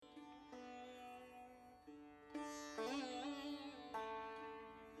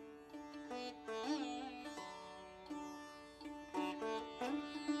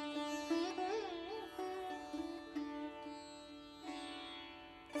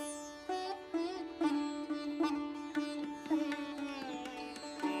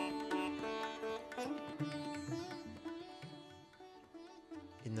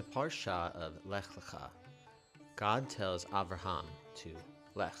Parsha of Lech Lecha, God tells Avraham to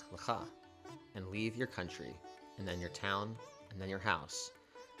Lech Lecha, and leave your country, and then your town, and then your house,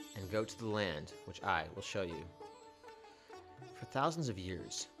 and go to the land which I will show you. For thousands of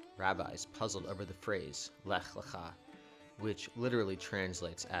years, rabbis puzzled over the phrase Lech Lecha, which literally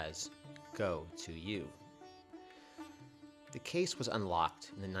translates as go to you. The case was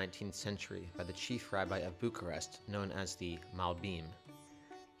unlocked in the 19th century by the chief rabbi of Bucharest, known as the Malbim.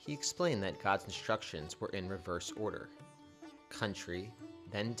 He explained that God's instructions were in reverse order: country,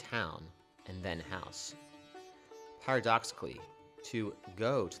 then town, and then house. Paradoxically, to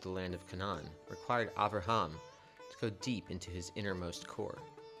go to the land of Canaan required Avraham to go deep into his innermost core,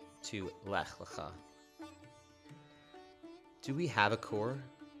 to Lech Lecha. Do we have a core,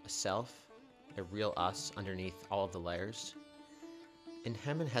 a self, a real us underneath all of the layers? In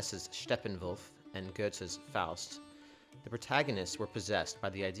Hermann Hesse's Steppenwolf and Goethe's Faust, the protagonists were possessed by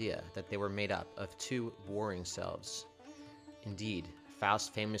the idea that they were made up of two warring selves. Indeed,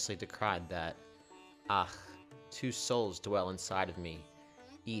 Faust famously decried that, "Ach, two souls dwell inside of me,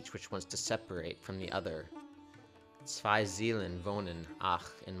 each which wants to separate from the other. Zwei Seelen wohnen,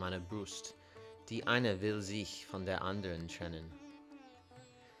 ach, in meiner Brust, die eine will sich von der anderen trennen."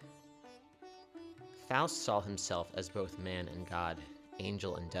 Faust saw himself as both man and God,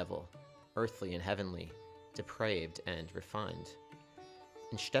 angel and devil, earthly and heavenly, depraved and refined.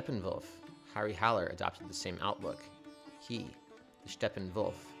 In Steppenwolf, Harry Haller adopted the same outlook. He, the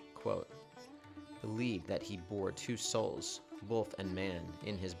Steppenwolf, quote, believed that he bore two souls, wolf and man,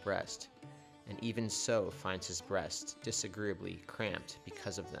 in his breast, and even so finds his breast disagreeably cramped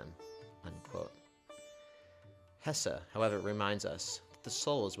because of them, unquote. Hesse, however, reminds us that the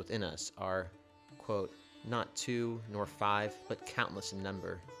souls within us are, quote, not two nor five, but countless in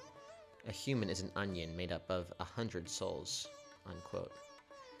number. A human is an onion made up of 100 souls, unquote.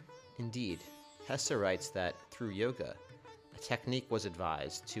 Indeed, Hesse writes that through yoga, a technique was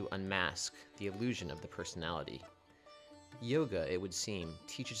advised to unmask the illusion of the personality. Yoga, it would seem,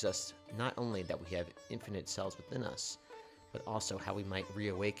 teaches us not only that we have infinite selves within us, but also how we might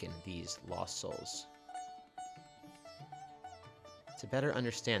reawaken these lost souls. To better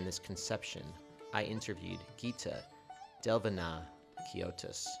understand this conception, I interviewed Gita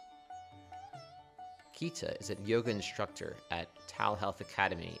Delvenakiotis. Gita is a yoga instructor at Taohealth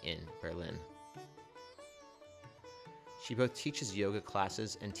Academy in Berlin. She both teaches yoga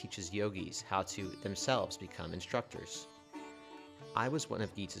classes and teaches yogis how to themselves become instructors. I was one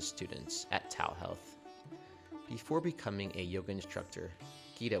of Gita's students at Taohealth. Before becoming a yoga instructor,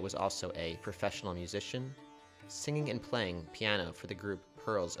 Gita was also a professional musician, singing and playing piano for the group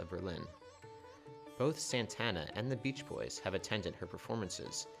Pearls of Berlin. Both Santana and the Beach Boys have attended her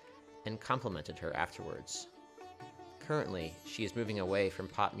performances and complimented her afterwards. Currently, she is moving away from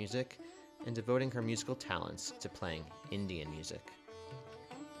pop music and devoting her musical talents to playing Indian music.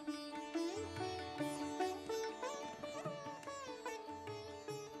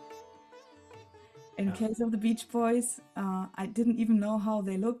 In case of the Beach Boys, I didn't even know how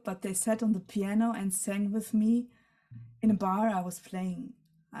they looked, but they sat on the piano and sang with me in a bar I was playing.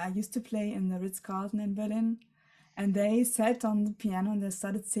 I used to play in the Ritz-Carlton in Berlin, and they sat on the piano and they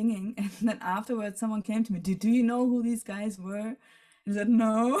started singing. And then afterwards, someone came to me, do you know who these guys were? And I said,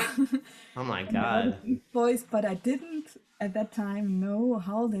 no. Oh my I know the God. Beach Boys, but I didn't at that time know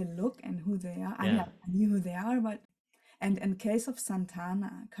how they look and who they are. Yeah. I knew who they are, but and in case of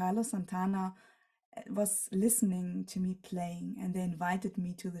Santana, Carlos Santana was listening to me playing, and they invited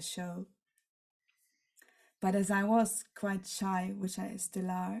me to the show. But as I was quite shy, which I still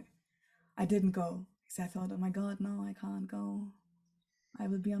are, I didn't go because I thought, oh my God, no, I can't go. I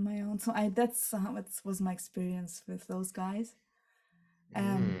will be on my own. So that's what was my experience with those guys.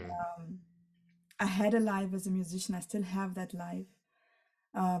 And I had a life as a musician. I still have that life.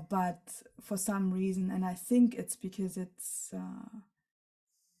 But for some reason, and I think it's because it's,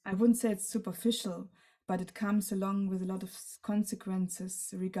 I wouldn't say it's superficial, but it comes along with a lot of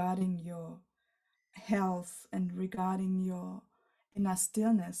consequences regarding your health and regarding your inner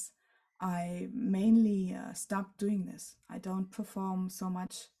stillness. I mainly stopped doing this. I don't perform so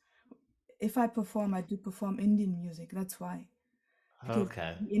much. If I perform, I do perform Indian music. That's why. Because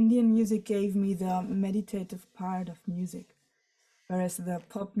Okay. the Indian music gave me the meditative part of music. Whereas the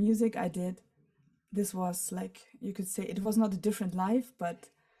pop music I did, this was like, you could say, it was not a different life, but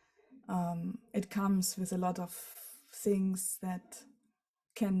it comes with a lot of things that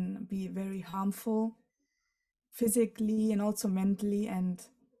can be very harmful physically and also mentally. And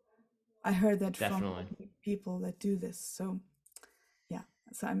I heard that from Definitely. people that do this. So yeah,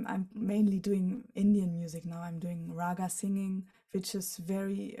 so I'm mainly doing Indian music now. I'm doing raga singing,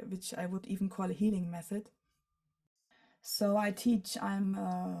 which I would even call a healing method. So I'm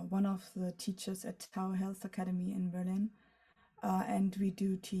one of the teachers at Taohealth Academy in Berlin. And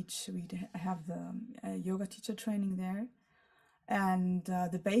have the yoga teacher training there. And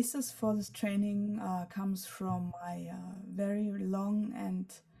the basis for this training comes from my very long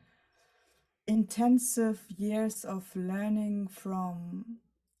and intensive years of learning from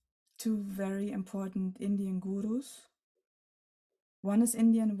two very important Indian gurus. One is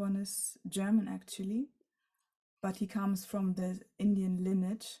Indian, one is German actually, but he comes from the Indian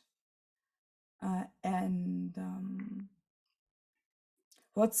lineage. And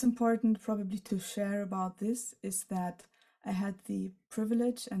what's important probably to share about this is that I had the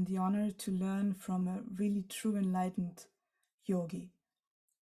privilege and the honor to learn from a really true enlightened yogi.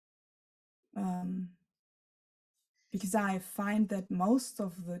 Because I find that most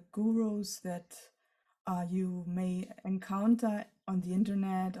of the gurus that you may encounter on the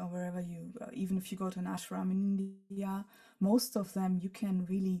internet or wherever even if you go to an ashram in India, most of them you can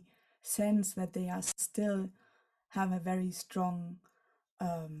really sense that they are still have a very strong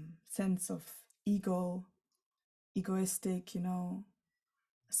sense of egoistic,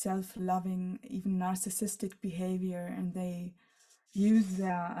 self-loving, even narcissistic behavior, and they use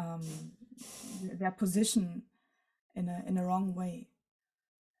their position in a wrong way.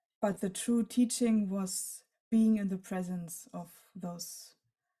 But the true teaching was being in the presence of those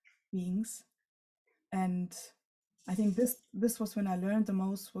beings, and I think this was when I learned the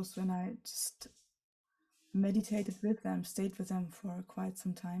most, was when I just meditated with them, stayed with them for quite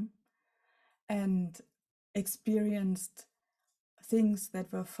some time, and experienced things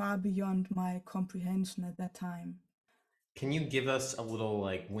that were far beyond my comprehension at that time. Can you give us a little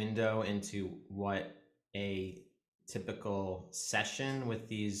like window into what a typical session with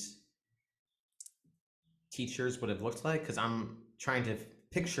these teachers would have looked like? Because I'm trying to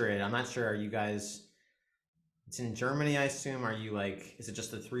picture it. I'm not sure. Are you guys? It's in Germany, I assume. Are you like? Is it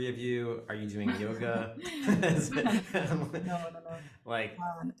just the three of you? Are you doing yoga? No. Like,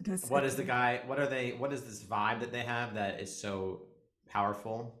 It what is the guy? What are they? What is this vibe that they have that is so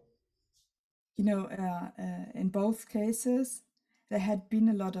powerful? In both cases, there had been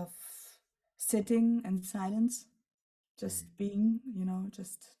a lot of sitting and silence, just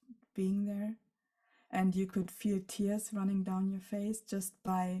just being there. And you could feel tears running down your face just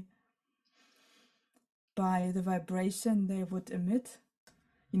by the vibration they would emit.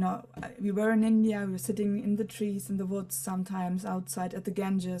 We were in India, we were sitting in the trees, in the woods, sometimes outside at the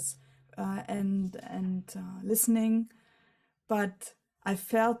Ganges, and listening. But I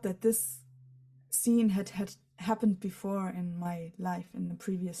felt that this scene had happened before in my life, in the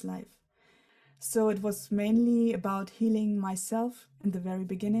previous life. So it was mainly about healing myself in the very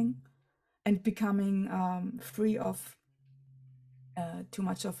beginning and becoming free of too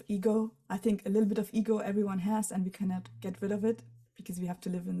much of ego. I think a little bit of ego everyone has, and we cannot get rid of it because we have to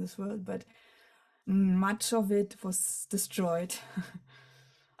live in this world. But much of it was destroyed.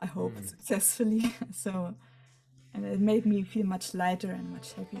 I hope successfully. So, and it made me feel much lighter and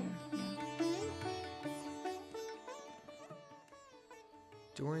much happier. Yeah.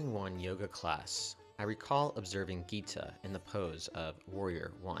 During one yoga class, I recall observing Gita in the pose of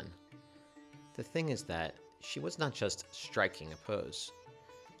Warrior One. The thing is that she was not just striking a pose.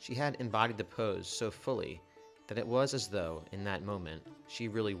 She had embodied the pose so fully that it was as though, in that moment, she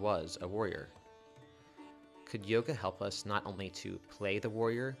really was a warrior. Could yoga help us not only to play the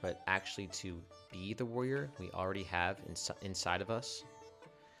warrior, but actually to be the warrior we already have inside of us?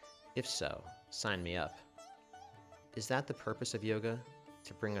 If so, sign me up. Is that the purpose of yoga?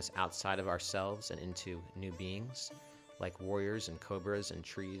 To bring us outside of ourselves and into new beings, like warriors and cobras and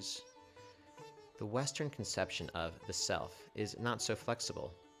trees? The Western conception of the self is not so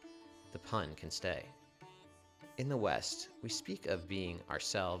flexible. The pun can stay. In the West, we speak of being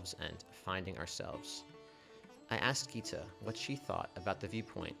ourselves and finding ourselves. I asked Gita what she thought about the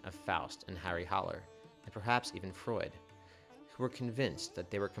viewpoint of Faust and Harry Haller, and perhaps even Freud, who were convinced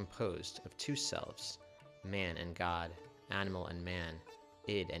that they were composed of two selves, man and God, animal and man,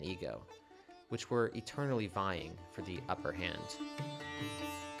 id and ego, which were eternally vying for the upper hand.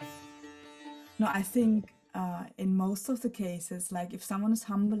 No, I think in most of the cases, like if someone is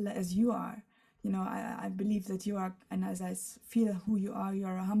humble as you are, I believe that you are, and as I feel who you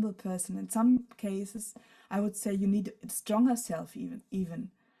are a humble person. In some cases, I would say you need a stronger self, even.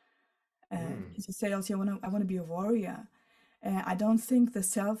 Because you say also, I want to be a warrior. I don't think the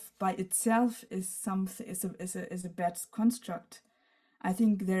self by itself is something is a bad construct. I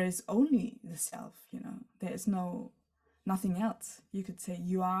think there is only the self. There is nothing else. You could say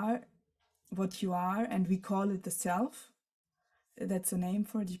you are what you are, and we call it the self. That's a name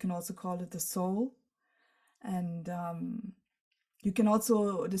for it. You can also call it the soul. And you can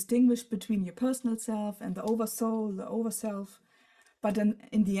also distinguish between your personal self and the oversoul, the overself. But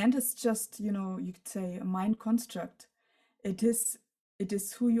in the end, it's just, you could say a mind construct. It is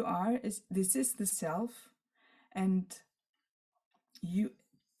who you are. This is the self, and you,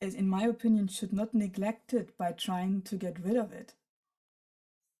 as in my opinion, should not neglect it by trying to get rid of it.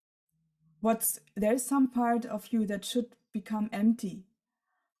 There's some part of you that should become empty,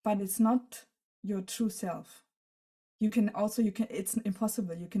 but it's not your true self. It's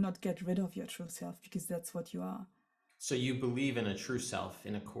impossible. You cannot get rid of your true self because that's what you are. So you believe in a true self,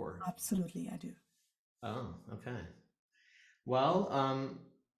 in a core? Absolutely, I do. Oh, okay. Well,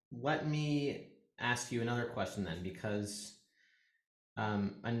 let me ask you another question then, because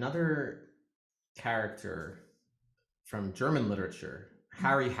another character from German literature,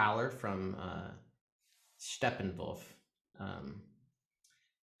 Harry Haller from Steppenwolf,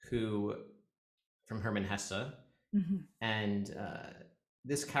 who from Hermann Hesse, and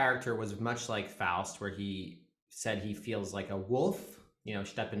this character was much like Faust, where he said he feels like a wolf,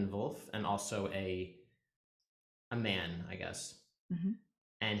 Steppenwolf, and also a man, I guess.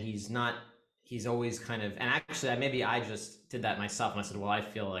 And he's always kind of, and actually maybe I just did that myself, and I said, well, I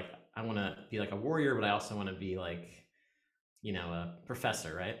feel like I want to be like a warrior, but I also want to be like, a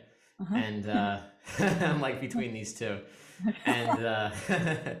professor, right? And I'm like between these two.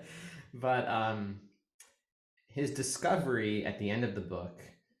 And but his discovery at the end of the book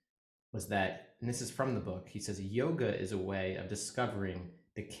was that, and this is from the book, he says yoga is a way of discovering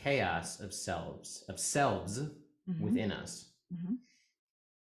the chaos of selves within us.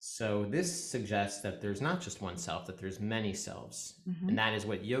 So this suggests that there's not just one self, that there's many selves, and that is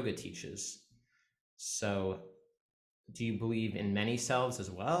what yoga teaches. So do you believe in many selves as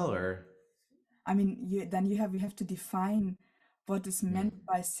well, or? I mean, you have to define what is meant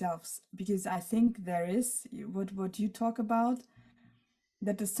by selves, because I think there is what you talk about.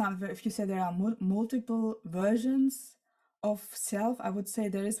 That is something. If you say there are multiple versions of self, I would say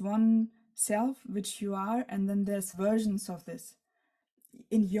there is one self which you are, and then there's versions of this.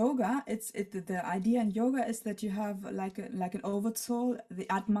 In yoga, the idea in yoga is that you have like an oversoul, the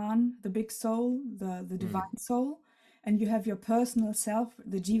Atman, the big soul, the divine soul, and you have your personal self,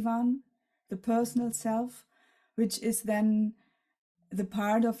 the Jivan, the personal self, which is then the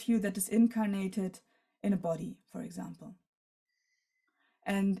part of you that is incarnated in a body, for example.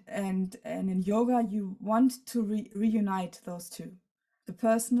 And in yoga, you want to reunite those two, the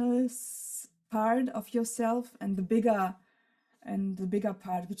personal part of yourself and the bigger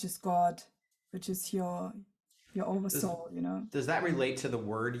part, which is God, which is your oversoul, Does that relate to the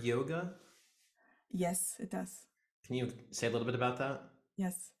word yoga? Yes, it does. Can you say a little bit about that?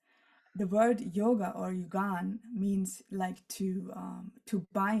 Yes. The word yoga or yugan means like to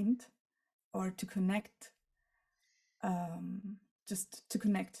bind or to connect, just to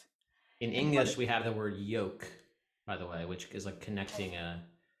connect. In English, we have the word yoke, by the way, which is like connecting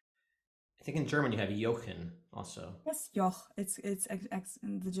I think in German you have jochen also. Yes, joch. It's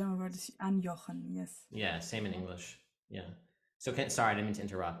the German word is anjochen. Yes. Yeah, same in English. Yeah. So sorry, I didn't mean to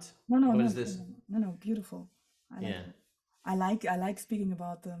interrupt. No, What is this? No, beautiful. I like speaking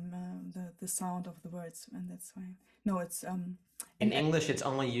about them, the sound of the words, and that's why. No, it's in English it's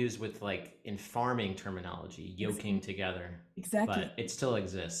only used with like in farming terminology, yoking together. Exactly. But it still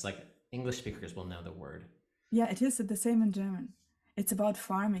exists. Like English speakers will know the word. Yeah, it is the same in German. It's about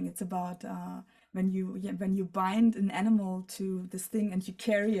farming. It's about when you bind an animal to this thing and you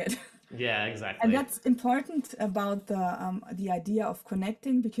carry it. Yeah, exactly. And that's important about the idea of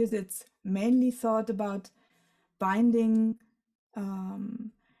connecting, because it's mainly thought about binding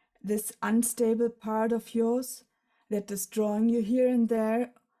this unstable part of yours that is drawing you here and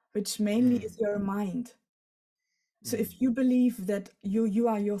there, which mainly is your mind. So if you believe that you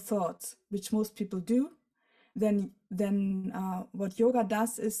are your thoughts, which most people do, then what yoga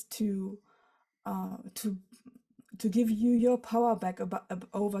does is to give you your power back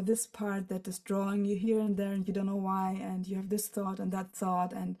over this part that is drawing you here and there, and you don't know why, and you have this thought and that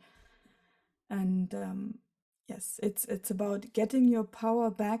thought, and yes, it's about getting your power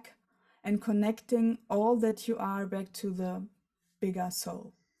back and connecting all that you are back to the bigger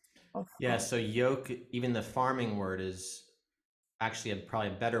soul. Yeah, so yoke, even the farming word is actually probably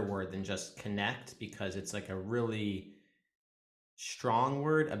a better word than just connect, because it's like a really strong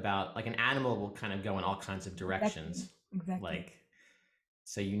word about, like, an animal will kind of go in all kinds of directions. Exactly. Like,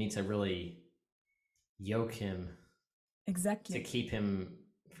 so you need to really yoke him. Exactly. To keep him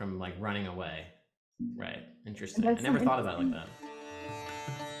from like running away. Right. Interesting. I never thought about it like that.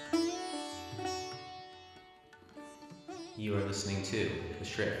 You are listening to The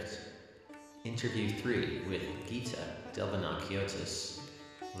Schrift, Interview 3 with Gita Delvenakiotis,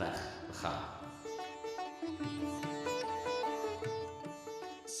 Lech Lecha.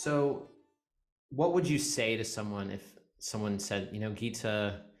 So, what would you say to someone if someone said,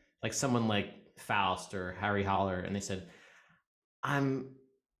 Gita, like someone like Faust or Harry Haller, and they said, I'm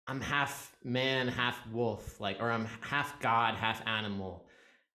half man, half wolf, like, or I'm half God, half animal,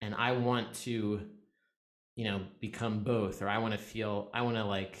 and I want to, become both, or I want to I want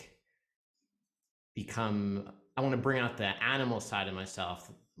to bring out the animal side of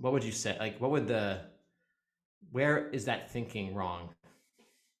myself. What would you say? Like, where is that thinking wrong,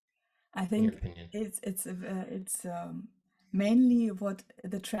 I in your think opinion? it's mainly what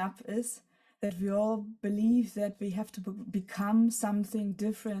the trap is, that we all believe that we have to become something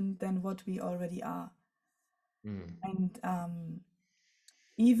different than what we already are. And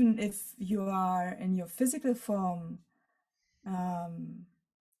even if you are in your physical form,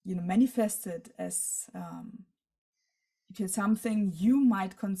 manifested as something you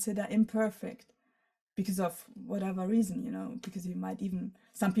might consider imperfect because of whatever reason, because you might even,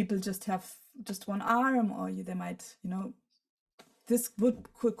 some people just have just one arm, or they might, this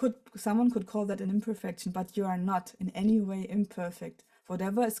someone could call that an imperfection, but you are not in any way imperfect.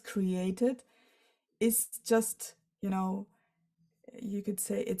 Whatever is created is just, you could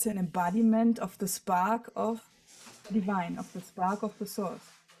say it's an embodiment of the spark of the divine, of the spark of the source.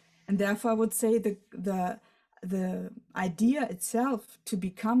 And therefore I would say the idea itself to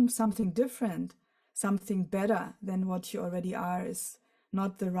become something different, something better than what you already are, is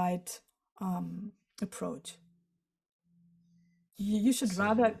not the right approach. You should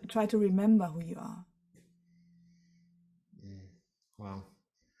rather try to remember who you are. Wow.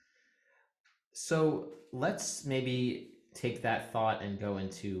 So let's maybe take that thought and go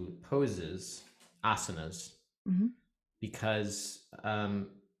into poses, asanas, because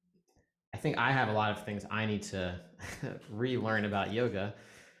I think I have a lot of things I need to relearn about yoga,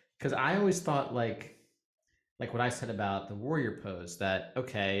 because I always thought like what I said about the warrior pose, that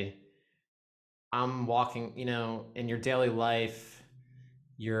okay, I'm walking, in your daily life,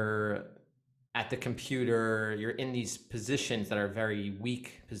 you're at the computer, you're in these positions that are very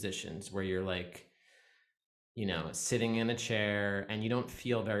weak positions where you're like, sitting in a chair and you don't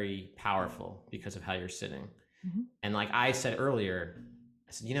feel very powerful because of how you're sitting. And like I said earlier,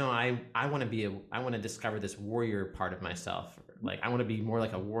 I said, I want to discover this warrior part of myself. Like I want to be more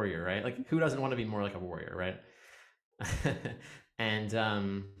like a warrior, right? Like who doesn't want to be more like a warrior, right? And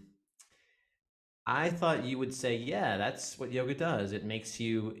I thought you would say, yeah, that's what yoga does. It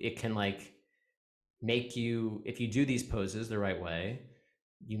can like make you, if you do these poses the right way,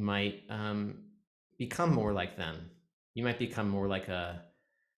 you might become more like them. You might become more like a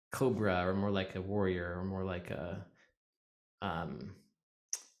cobra, or more like a warrior, or more like a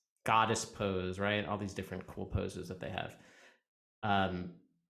goddess pose, right? All these different cool poses that they have.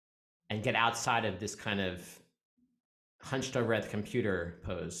 And get outside of this kind of hunched over at the computer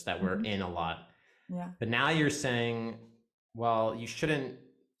pose that we're in a lot. Yeah. But now you're saying, well, you shouldn't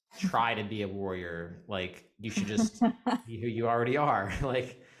try to be a warrior. Like you should just be who you already are.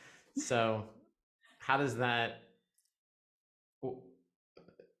 Like, so how does that?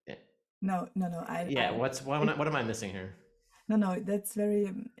 No. What am I missing here? No, that's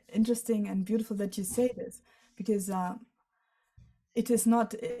very interesting and beautiful that you say this, because it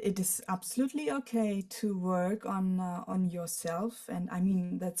is absolutely okay to work on yourself. And I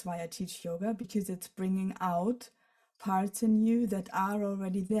mean, that's why I teach yoga, because it's bringing out parts in you that are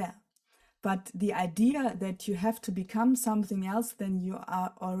already there. But the idea that you have to become something else than you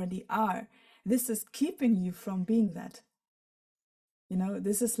already are, this is keeping you from being that.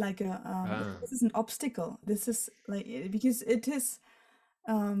 This is like this is an obstacle. This is like, because it is,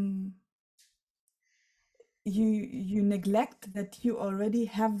 you neglect that you already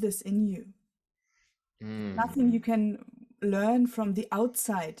have this in you. Nothing you can learn from the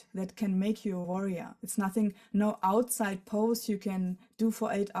outside that can make you a warrior. It's nothing, no outside pose you can do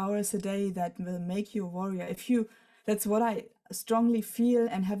for 8 hours a day that will make you a warrior. That's what I strongly feel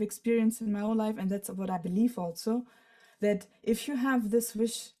and have experienced in my whole life, and that's what I believe also, that if you have this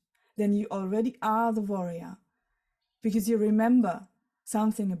wish, then you already are the warrior, because you remember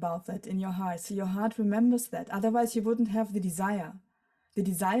something about that in your heart. So your heart remembers that. Otherwise, you wouldn't have the desire. The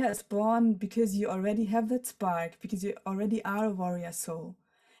desire is born because you already have that spark, because you already are a warrior soul.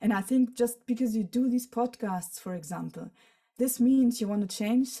 And I think just because you do these podcasts, for example, this means you want to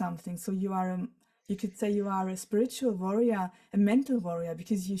change something. So you could say you are a spiritual warrior, a mental warrior,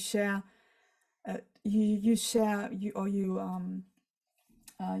 because you share,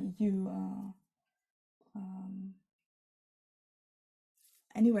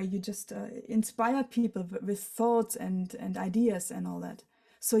 anyway, you just inspire people with thoughts and ideas and all that.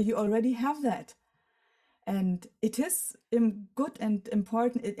 So you already have that, and it is good and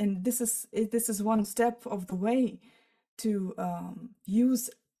important. And this is one step of the way to use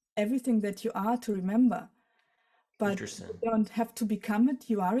everything that you are to remember. But Interesting. you don't have to become it.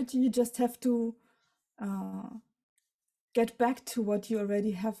 You are it. You just have to get back to what you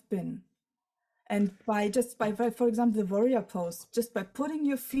already have been. And for example, the warrior pose, just by putting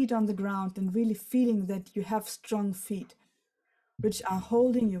your feet on the ground and really feeling that you have strong feet, which are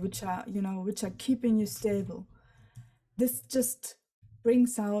holding you, which are keeping you stable. This just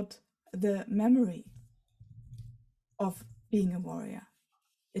brings out the memory of being a warrior.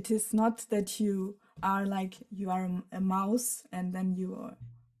 It is not that you are a mouse and then you are,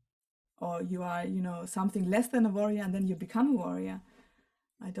 or you are, something less than a warrior and then you become a warrior.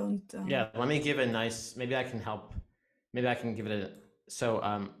 I don't. Yeah, let me give a nice, maybe I can help. Maybe I can give it a, so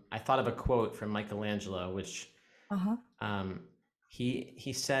I thought of a quote from Michelangelo, which Uh-huh.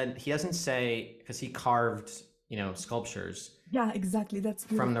 he said, he doesn't say, because he carved, sculptures Yeah, exactly. That's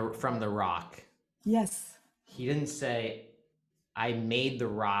beautiful. from the rock. Yes. He didn't say, I made the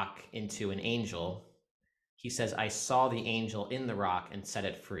rock into an angel. He says, I saw the angel in the rock and set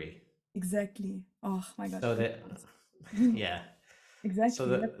it free. Exactly. Oh my God. So that, yeah. So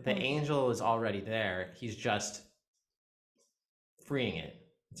Exactly. the angel is already there. He's just freeing it.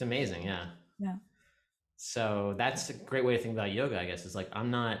 It's amazing. Yeah. Yeah. So that's a great way to think about yoga, I guess. Is like, I'm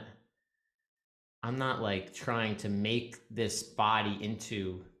not like trying to make this body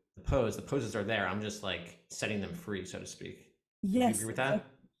into the pose. The poses are there. I'm just like setting them free, so to speak. Do you agree Yes, with that?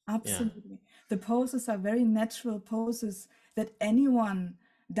 Yeah. absolutely. The poses are very natural poses that anyone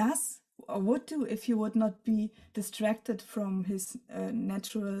does or would do if he would not be distracted from his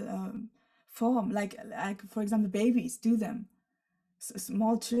natural form. Like for example, babies do them.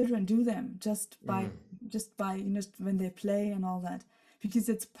 Small children do them just by when they play and all that, because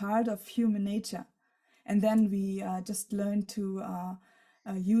it's part of human nature. And then we just learn to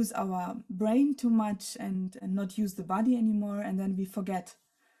use our brain too much and not use the body anymore, and then we forget.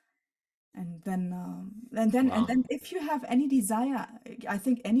 And then if you have any desire, I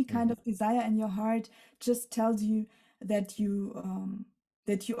think any kind of desire in your heart just tells you that you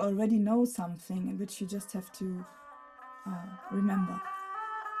already know something, and which you just have to remember.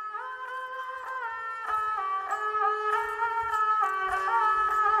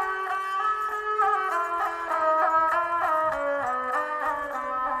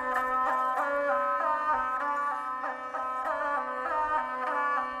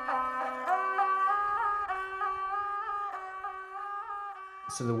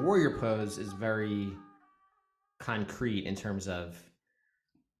 So the warrior pose is very concrete in terms of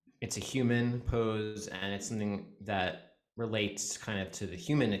it's a human pose and it's something that relates kind of to the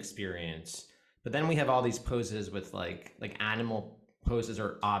human experience. But then we have all these poses with like animal poses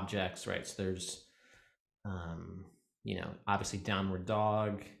or objects, right? So there's obviously downward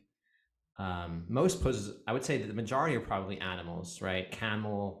dog. Most poses, I would say that the majority are probably animals, right?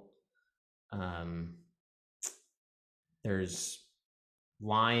 Camel. There's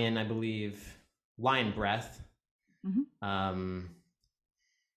lion, I believe. Lion breath. Mhm.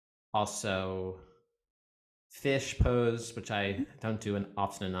 Also fish pose, which I don't do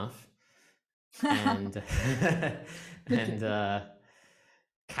often enough, and and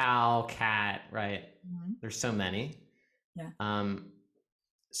cow, cat, right? There's so many. Yeah.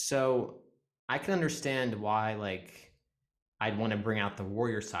 So I can understand why like I'd want to bring out the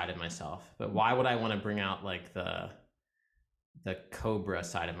warrior side of myself, but why would I want to bring out like the cobra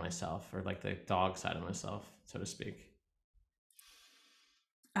side of myself, or like the dog side of myself, so to speak?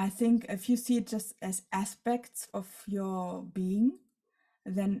 I think if you see it just as aspects of your being,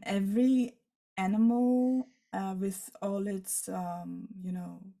 then every animal with all its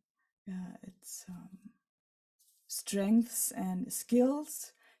its strengths and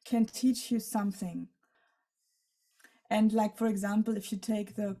skills can teach you something. And like for example, if you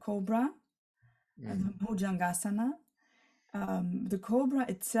take the cobra, the Bhujangasana, the cobra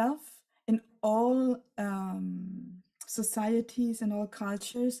itself in all societies and all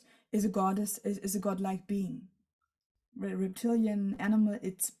cultures is a goddess, is a godlike being. Reptilian animal,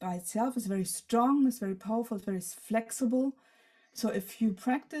 it's by itself is very strong, it's very powerful, it's very flexible. So if you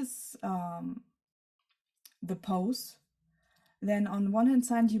practice the pose, then on one hand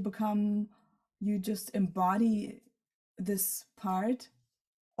side you just embody this part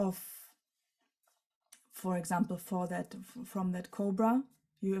of, for example, from that cobra,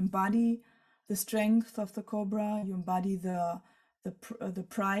 you embody the strength of the cobra, you embody the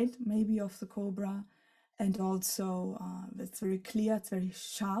pride maybe of the cobra, And also it's very clear, it's very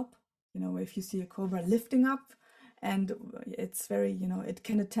sharp. If you see a cobra lifting up, and it's very, it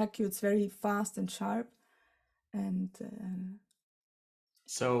can attack you, it's very fast and sharp. And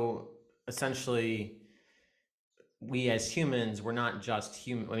so essentially, we as humans, we're not just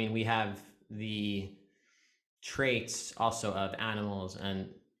human. I mean, we have the traits also of animals, and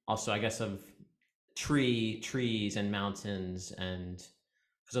also I guess of trees and mountains, and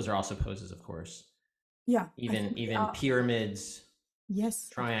because those are also poses, of course. Yeah, even pyramids, yes,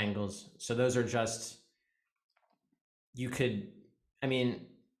 triangles. So those are just, you could, I mean,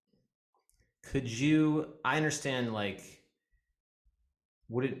 could you, I understand, like,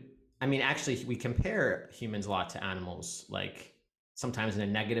 would it, I mean, actually, we compare humans a lot to animals, like sometimes in a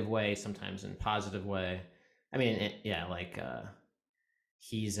negative way, sometimes in a positive way. I mean,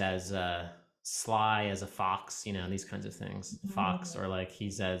 he's as sly as a fox, these kinds of things. Fox, or like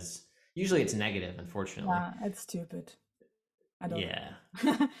he's as, usually it's negative, unfortunately. Yeah, it's stupid. I don't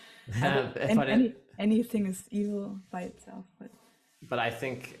know. But anything is evil by itself. But I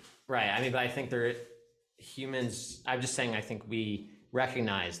think, right. I mean, but I think humans, I'm just saying, I think we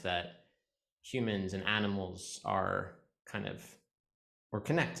recognize that humans and animals are we're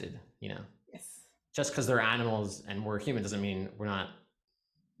connected, Yes. Just because they're animals and we're human doesn't mean we're not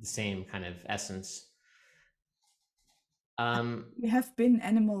the same kind of essence. We have been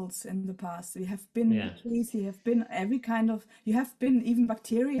animals in the past. We have been trees. We have been every kind of. You have been even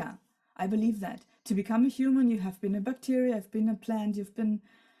bacteria. I believe that to become a human, you have been a bacteria. You've been a plant. You've been.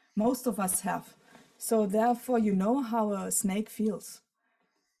 Most of us have. So therefore, you know how a snake feels,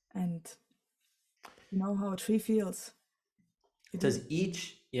 and you know how a tree feels. Does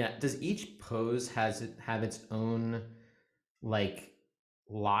each pose have its own like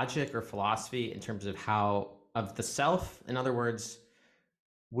logic or philosophy in terms of how of the self? In other words,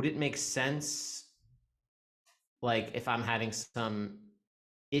 would it make sense, like if I'm having some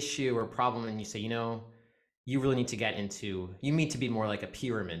issue or problem and you say, you really need to get into, you need to be more like a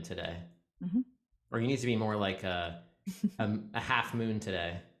pyramid today, or you need to be more like a half moon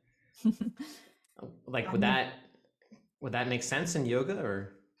today. Like, would that make sense in yoga?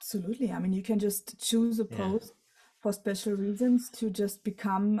 Or absolutely. I mean, you can just choose a pose for special reasons to just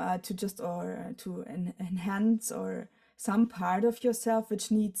become to enhance or some part of yourself which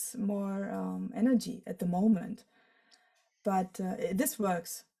needs more energy at the moment. But this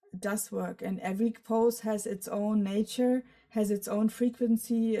works. It does work, and every pose has its own nature, has its own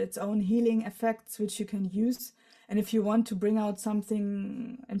frequency, its own healing effects which you can use. And if you want to bring out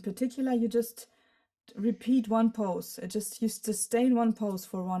something in particular, you just repeat one pose. You just stay in one pose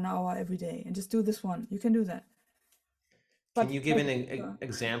for 1 hour every day and just do this one. You can do that. Can you give an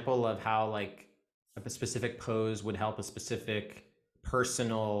example of how like a specific pose would help a specific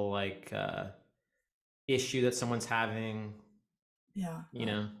personal issue that someone's having? Yeah,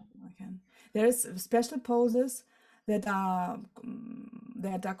 I can. There's special poses that are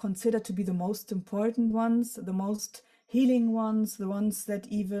considered to be the most important ones, the most healing ones, the ones that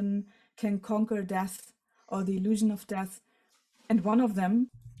even can conquer death or the illusion of death. And one of them,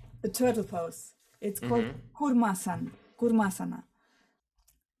 the turtle pose. It's called Kurmasana.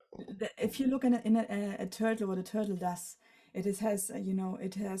 If you look in a turtle, what a turtle does, it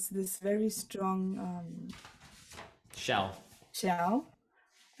has this very strong shell,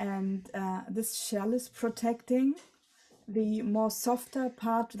 and this shell is protecting the more softer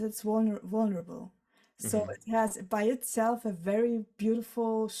part that's vulnerable. So it has by itself a very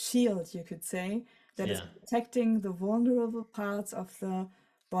beautiful shield, you could say, that is protecting the vulnerable parts of the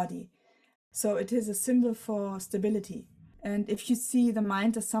body. So it is a symbol for stability. And if you see the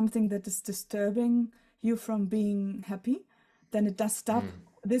mind as something that is disturbing you from being happy, then it does stop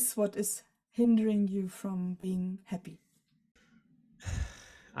what is hindering you from being happy.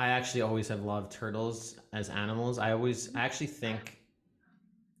 I actually always have loved turtles as animals. I actually think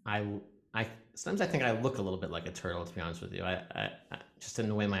sometimes I think I look a little bit like a turtle, to be honest with you. I just in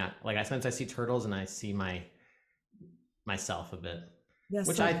the way sometimes I see turtles and I see myself a bit,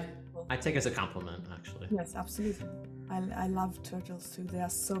 which I take as a compliment, actually. Yes, absolutely. I love turtles too. They are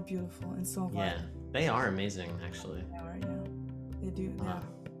so beautiful and so vibrant. Yeah, they are amazing, actually. They are, yeah. They do. Wow.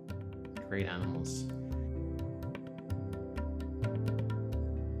 Yeah. Great animals.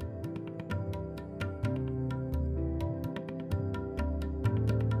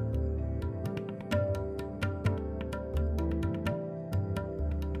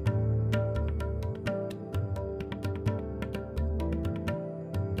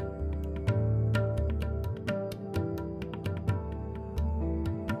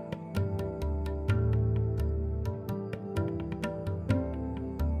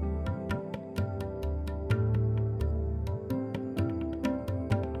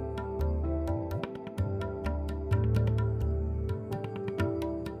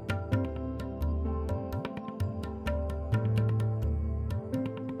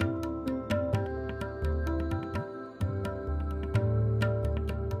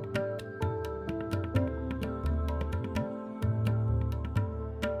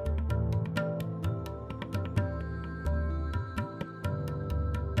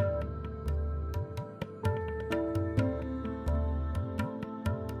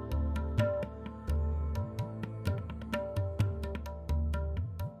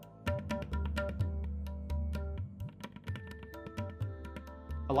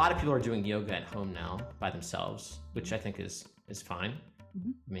 a lot of people are doing yoga at home now by themselves, which I think is fine.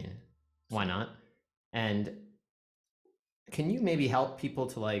 Mhm. I mean, why not? And can you maybe help people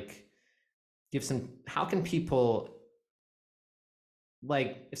to like give some, how can people,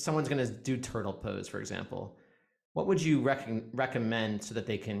 like if someone's going to do turtle pose, for example, what would you recommend so that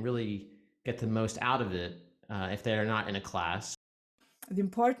they can really get the most out of it if they're not in a class? The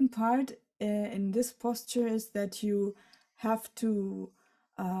important part in this posture is that you have to,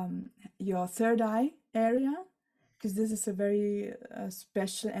 your third eye area, because this is a very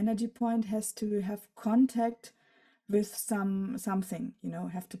special energy point, has to have contact with something,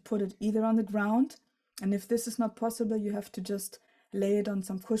 have to put it either on the ground, and if this is not possible, you have to just lay it on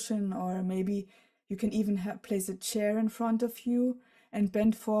some cushion, or maybe you can even place a chair in front of you and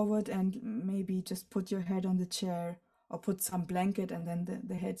bend forward and maybe just put your head on the chair, or put some blanket and then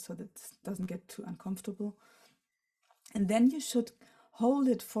the head, so that it doesn't get too uncomfortable. And then you should hold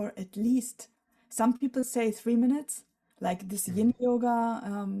it for at least, some people say 3 minutes, like this yin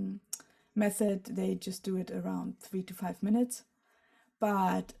yoga method, they just do it around 3 to 5 minutes.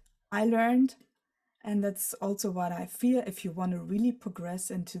 But I learned, and that's also what I feel, if you want to really progress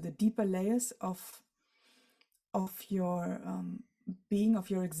into the deeper layers of your being, of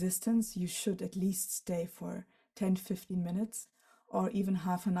your existence, you should at least stay for 10-15 minutes, or even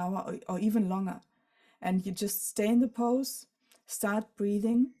half an hour, or even longer. And you just stay in the pose, start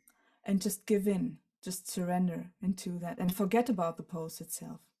breathing, and just give in, just surrender into that, and forget about the pose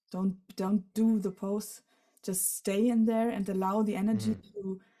itself. Don't do the pose, just stay in there and allow the energy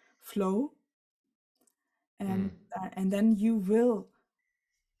to flow. And then you will,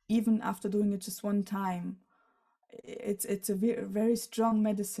 even after doing it just one time, it's a very strong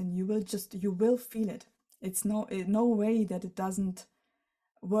medicine. You will feel it. It's no way that it doesn't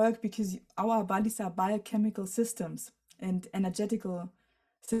work, because our bodies are biochemical systems and energetical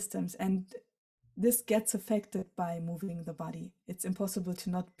systems, and this gets affected by moving the body. It's impossible to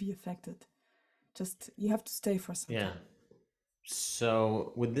not be affected. Just you have to stay for some time.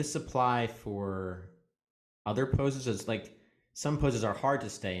 So would this apply for other poses? It's like some poses are hard to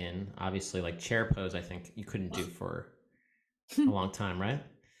stay in, obviously, like chair pose I think you couldn't do for a long time, right?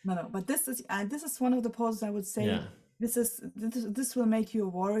 No, but this is one of the poses I would say. This will make you a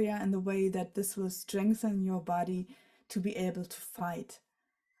warrior in the way that this will strengthen your body to be able to fight,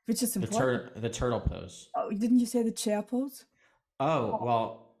 which is important. The turtle pose. Oh, didn't you say the chair pose? Oh,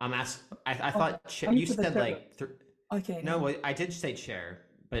 well, I'm asking. I thought you said like. Okay. No, well, I did say chair,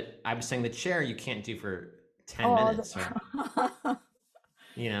 but I was saying the chair you can't do for 10 minutes. Or,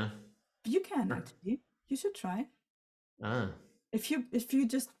 You can actually. You should try. Ah. If you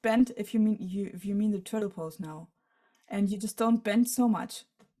just bend, if you mean the turtle pose now, and you just don't bend so much,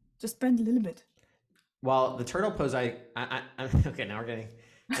 just bend a little bit. Well, the turtle pose, I'm okay. Now we're getting.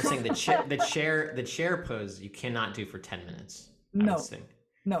 I'm saying the chair pose you cannot do for 10 minutes. No,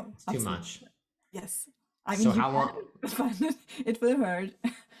 it's too much. Yes, I mean, so how long? It will hurt.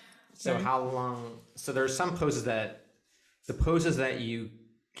 So how long? So there's some poses that you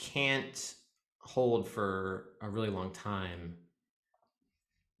can't hold for a really long time.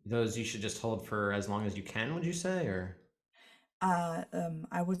 Those you should just hold for as long as you can. Would you say, or?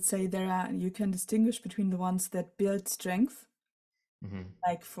 I would say you can distinguish between the ones that build strength,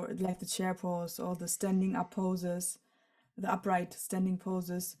 like the chair pose or the standing up poses, the upright standing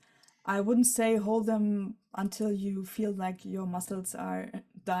poses. I wouldn't say hold them until you feel like your muscles are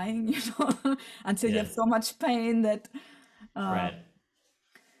dying, until you have so much pain that. Right.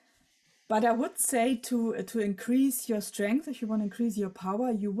 But I would say to increase your strength, if you want to increase your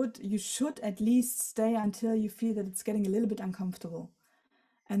power, you should at least stay until you feel that it's getting a little bit uncomfortable,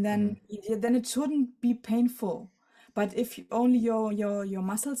 and then it shouldn't be painful. But if only your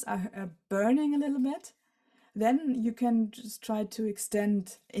muscles are burning a little bit, then you can just try to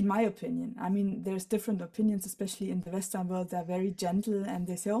extend. In my opinion, I mean, there's different opinions, especially in the Western world. They're very gentle and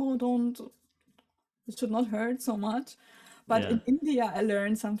they say, "Oh, it should not hurt so much." But in India, I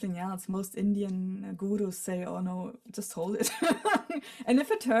learned something else. Most Indian gurus say, "Oh no, just hold it." And if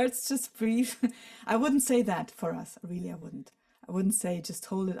it hurts, just breathe. I wouldn't say that for us. Really, I wouldn't. I wouldn't say just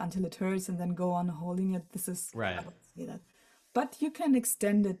hold it until it hurts and then go on holding it. Right. I wouldn't say that. But you can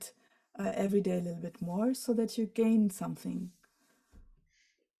extend it every day a little bit more so that you gain something.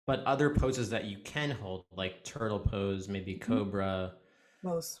 But other poses that you can hold, like turtle pose, maybe cobra,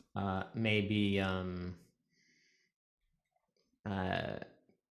 Those. maybe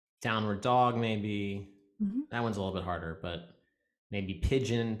downward dog, maybe. That one's a little bit harder, but maybe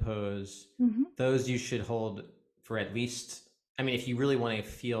pigeon pose. Those you should hold for at least, I mean, if you really want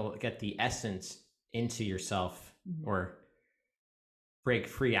to get the essence into yourself, or break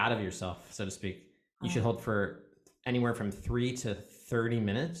free out of yourself, so to speak, you should Uh, hold for anywhere from 3 to 30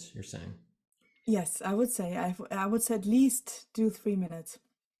 minutes, you're saying? yes, I would say at least do 3 minutes.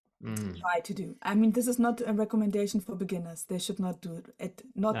 Mm. Try to do. I mean, this is not a recommendation for beginners. They should not do it.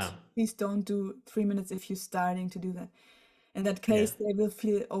 No. Please don't do 3 minutes if you're starting to do that. In that Yeah. case, they will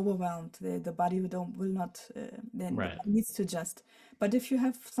feel overwhelmed. The body will not, then the Right. body needs to adjust. But if you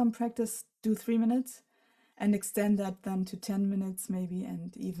have some practice, do 3 minutes and extend that then to 10 minutes maybe,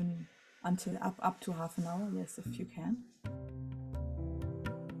 and even until up to half an hour. Yes, if you can.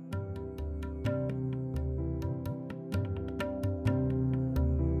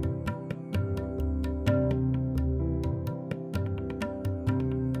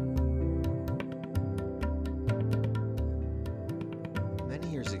 Many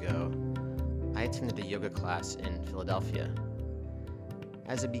years ago, I attended a yoga class in Philadelphia.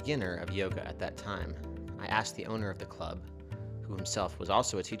 As a beginner of yoga at that time, I asked the owner of the club, who himself was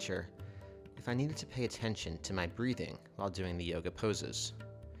also a teacher, if I needed to pay attention to my breathing while doing the yoga poses.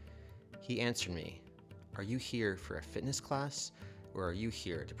 He answered me, "Are you here for a fitness class, or are you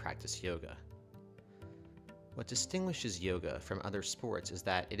here to practice yoga?" What distinguishes yoga from other sports is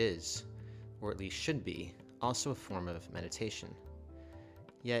that it is, or at least should be, also a form of meditation.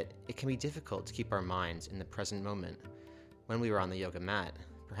 Yet, it can be difficult to keep our minds in the present moment when we are on the yoga mat,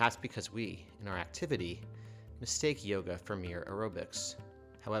 perhaps because we, in our activity, mistake yoga for mere aerobics.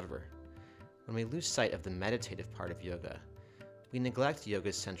 However, when we lose sight of the meditative part of yoga, we neglect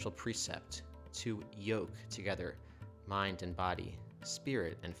yoga's central precept, to yoke together mind and body,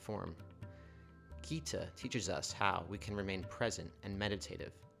 spirit and form. Gita teaches us how we can remain present and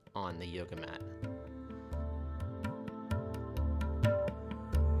meditative on the yoga mat.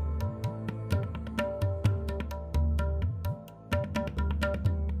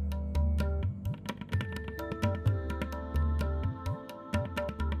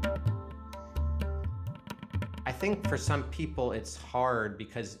 I think for some people it's hard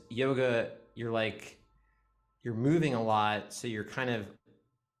because yoga, you're moving a lot, so your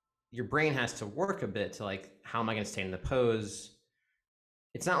brain has to work a bit to how am I going to stay in the pose?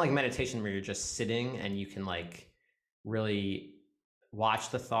 It's not like meditation where you're just sitting and you can really watch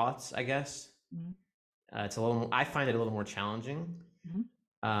the thoughts, I guess. Mhm. I find it a little more challenging.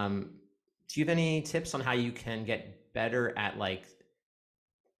 Mhm. Do you have any tips on how you can get better at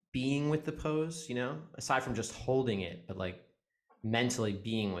being with the pose, aside from just holding it, but mentally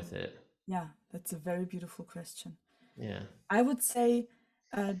being with it? Yeah, that's a very beautiful question. Yeah. I would say,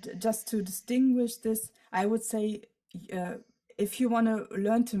 just to distinguish this, I would say, uh, if you want to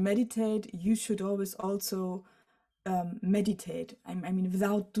learn to meditate, you should always also meditate. I mean,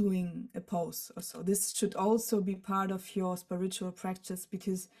 without doing a pose or so. This should also be part of your spiritual practice,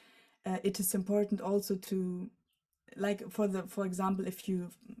 because it is important also to, for example, if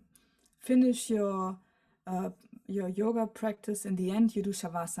you finish uh, your yoga practice, in the end you do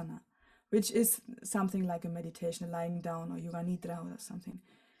shavasana, which is something like a meditation, lying down, or yoga nidra or something,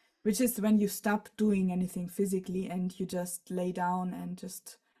 which is when you stop doing anything physically and you just lay down and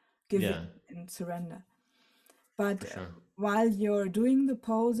just give Yeah, in and surrender. But for sure. while you're doing the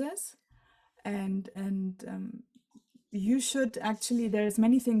poses, and you should actually, there's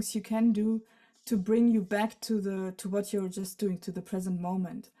many things you can do to bring you back to what you're just doing, to the present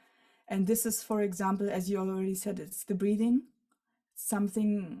moment. And this is, for example, as you already said, it's the breathing.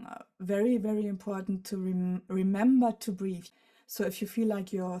 Something very, very important to remember to breathe. So if you feel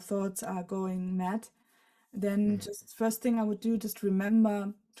like your thoughts are going mad, then Mhm. just first thing I would do, just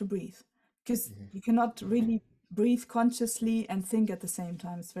remember to breathe. Because Mhm. you cannot really breathe consciously and think at the same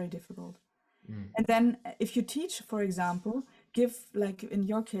time. It's very difficult. Mhm. And then if you teach, for example, give, like in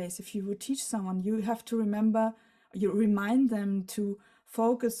your case, if you would teach someone, you have to remember, you remind them to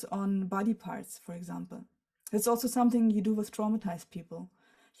focus on body parts, for example. It's also something you do with traumatized people.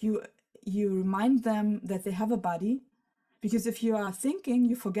 You you remind them that they have a body, because if you are thinking,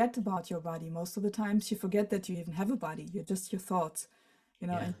 you forget about your body. Most of the times you forget that you even have a body. You're just your thoughts,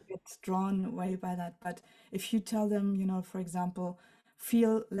 Yeah. and you get drawn away by that. But if you tell them, for example,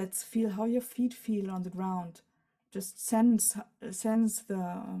 let's feel how your feet feel on the ground. Just sense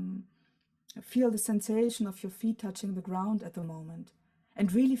feel the sensation of your feet touching the ground at the moment,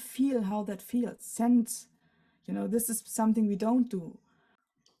 and really feel how that feels. Sense, this is something we don't do.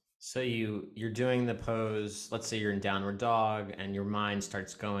 So you're doing the pose, let's say you're in downward dog and your mind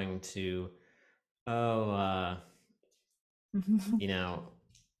starts going to, oh, you know,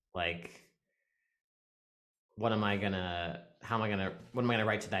 like what am I gonna how am I gonna what am I gonna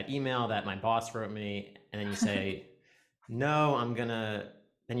write to that email that my boss wrote me? And then you say, no, I'm gonna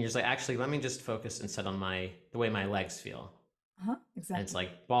then you're just actually let me just focus instead on the way my legs feel. And it's Exactly.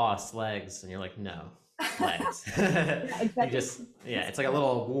 like, boss, legs. And you're like, no, legs. Yeah, You exactly. just, yeah, That's it's like a correct.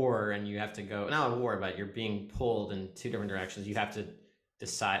 little war and you have to go, not a war, but you're being pulled in two different directions. You have to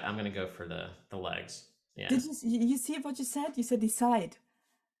decide, I'm going to go for the legs. Yeah. Did you see what you said? You said decide.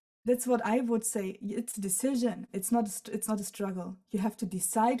 That's what I would say. It's a decision. It's not a struggle. You have to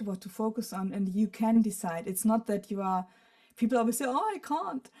decide what to focus on, and you can decide. It's not that you are. People always say, "Oh, I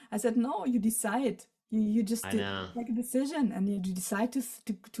can't." I said, "No, you decide. You just I know. make a decision, and you decide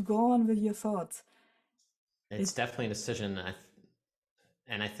to go on with your thoughts." It's It's definitely a decision.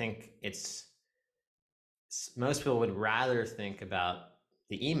 And I think most people would rather think about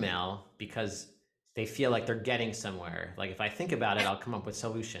the email because they feel like they're getting somewhere. Like, if I think about it, I'll come up with a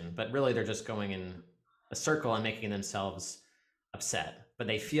solution. But really, they're just going in a circle and making themselves upset. But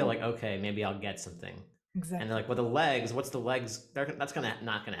they feel like, okay, maybe I'll get something. And they're exactly. like, well, the legs, what's the legs? That's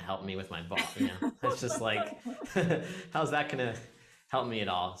not gonna help me with my boss. You know, it's just like, how's that gonna help me at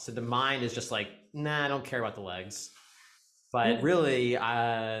all? So the mind is just like, nah, I don't care about the legs. But Yeah, really,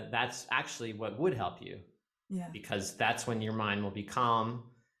 that's actually what would help you, yeah, because that's when your mind will be calm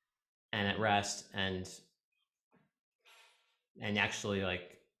and at rest, and actually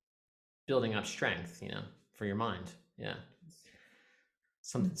like building up strength, for your mind. Yeah.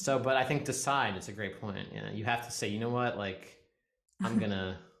 mhm. But I think decide, it's a great point. Yeah. You have to say, you know what, like, I'm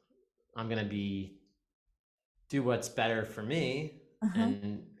gonna I'm gonna be do what's better for me Uh-huh.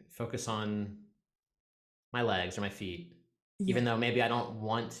 and focus on my legs or my feet, Yeah. even though maybe I don't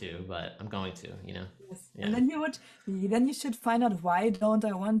want to, but I'm going to. Yes. And Yeah. then you should find out, why don't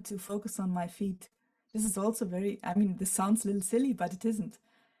I want to focus on my feet? This is also very, I mean, this sounds a little silly, but it isn't.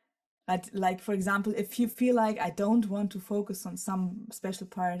 Like, for example, if you feel like I don't want to focus on some special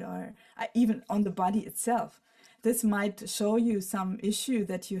part, or even on the body itself, this might show you some issue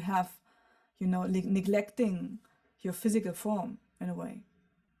that you have, neglecting your physical form in a way,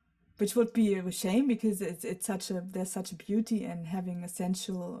 which would be a shame, because there's such a beauty in having a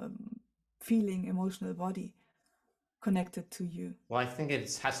sensual, feeling, emotional body connected to you. Well, I think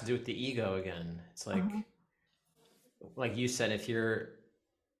it has to do with the ego again. It's Uh-huh. like you said, if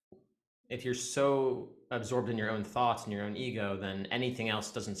you're so absorbed in your own thoughts and your own ego, then anything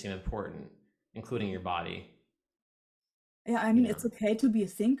else doesn't seem important, including your body. Yeah, I You mean, know. it's okay to be a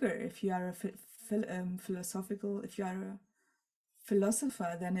thinker if you are a philosophical, if you are a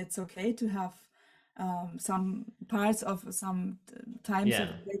philosopher, then it's okay to have some parts of some times of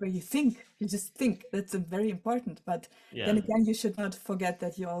Yeah. the day where you think, you just think. That's very important. But Yeah. then again, you should not forget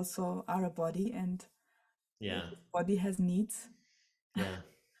that you also are a body, and Yeah. this body has needs. Yeah.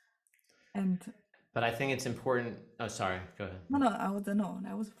 And But I think it's important. Oh, sorry. Go ahead. no, no,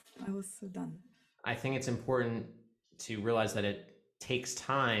 I was done. I think it's important to realize that it takes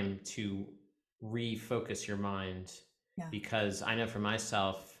time to refocus your mind, Yeah. because I know for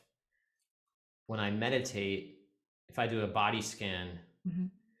myself, when I meditate, if I do a body scan, Hmm.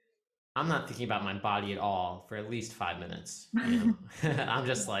 I'm not thinking about my body at all for at least 5 minutes. I'm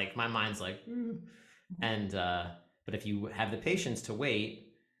just like, my mind's like, and but if you have the patience to wait,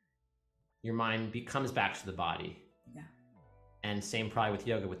 your mind comes back to the body. Yeah. And same probably with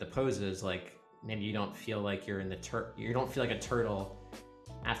yoga, with the poses. Like, maybe you don't feel like you're you don't feel like a turtle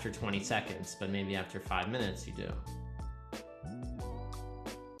after 20 seconds, but maybe after 5 minutes you do.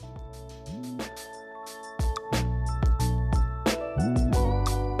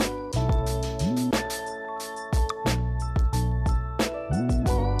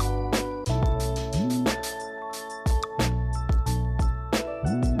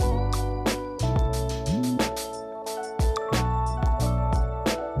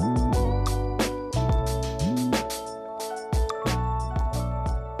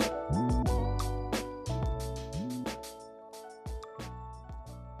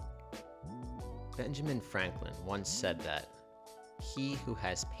 Benjamin Franklin once said that he who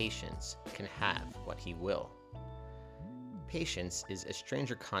has patience can have what he will. Patience is a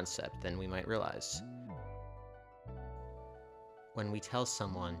stranger concept than we might realize. When we tell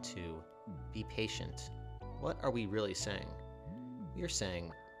someone to be patient, what are we really saying? We are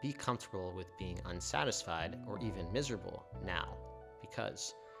saying, be comfortable with being unsatisfied or even miserable now,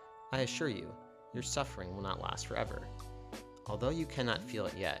 because I assure you, your suffering will not last forever. Although you cannot feel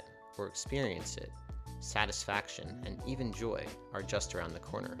it yet or experience it, satisfaction and even joy are just around the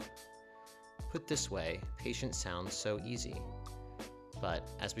corner. Put this way, patience sounds so easy. But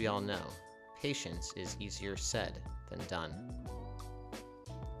as we all know, patience is easier said than done.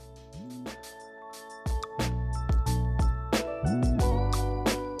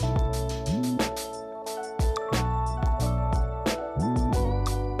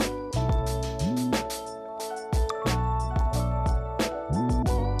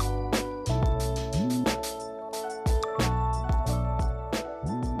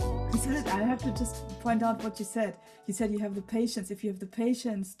 point out what you said. You said you have the patience. If you have the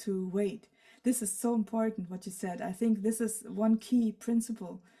patience to wait, this is so important. What you said. I think this is one key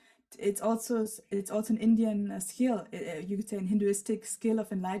principle. It's also an Indian skill. You could say an Hinduistic skill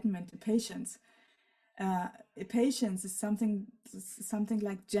of enlightenment. Patience. Uh, Patience is something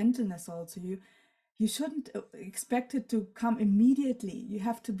like gentleness. Also, you shouldn't expect it to come immediately. You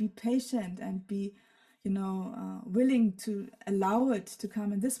have to be patient and be, willing to allow it to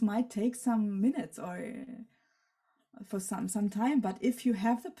come. And this might take some minutes or for some time. But if you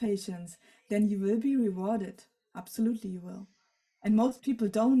have the patience, then you will be rewarded. Absolutely, you will. And most people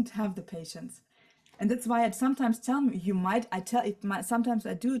don't have the patience. And that's why I sometimes tell me, sometimes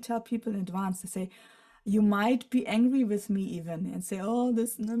I do tell people in advance to say, you might be angry with me even and say, oh,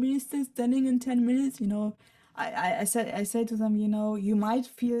 this minister is standing in 10 minutes, I say to them, you might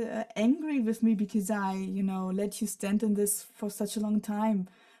feel angry with me because I, let you stand in this for such a long time.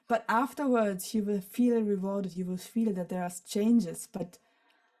 But afterwards, you will feel rewarded. You will feel that there are changes. But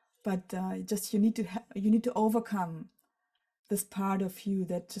just you need to overcome this part of you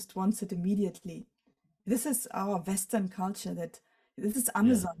that just wants it immediately. This is our Western culture. This is Yeah.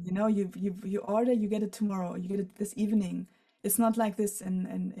 Amazon. You order, you get it tomorrow. You get it this evening. It's not like this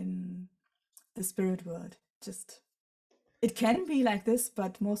in the spirit world. Just it can be like this,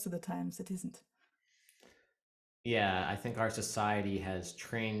 but most of the times it isn't. Yeah, I think our society has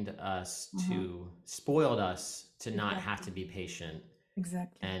trained us Uh-huh. spoiled us to not have Exactly. to be patient.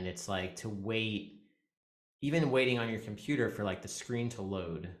 Exactly. And it's like to wait, even waiting on your computer for like the screen to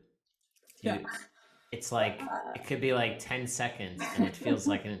load. Yeah. It's like, it could be like 10 seconds and it feels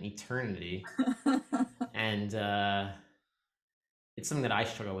like an eternity. And it's something that I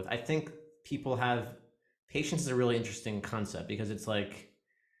struggle with. I think people have patience is a really interesting concept because it's like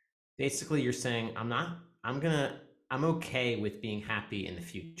basically you're saying I'm okay with being happy in the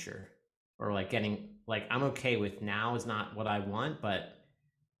future, or like getting like I'm okay with now is not what I want, but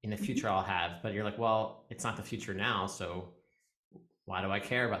in the Mhm. future I'll have. But you're like, well, it's not the future now, so why do I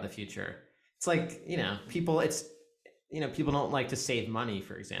care about the future? It's like, people don't like to save money,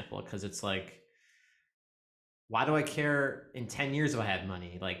 for example, because it's like, why do I care in 10 years if I had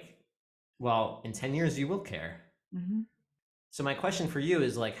money? Like, well, in 10 years you will care. Mhm. So my question for you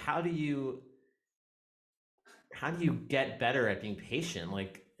is like, how do you get better at being patient?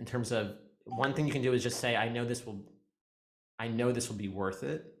 Like, in terms of, one thing you can do is just say, I know this will be worth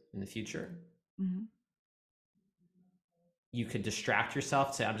it in the future. Mhm. You could distract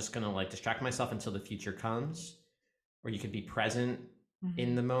yourself, say, I'm just going to like distract myself until the future comes. Or you could be present Mhm.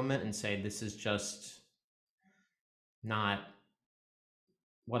 in the moment and say, this is just not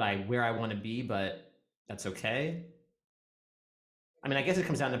where I want to be, but that's okay. I mean, I guess it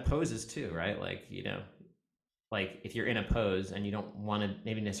comes down to poses too, right? Like, like if you're in a pose and you don't want to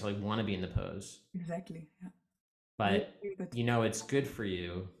maybe necessarily want to be in the pose, Exactly. Yeah. I but agree with. it's good for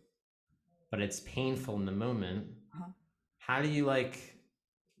you, but it's painful in the moment. Uh-huh. How do you like,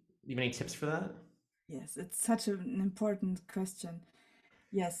 you have any tips for that? Yes, it's such an important question.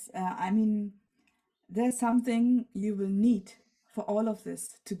 Yes, I mean, there's something you will need for all of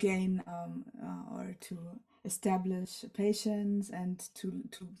this to gain or to establish patience and to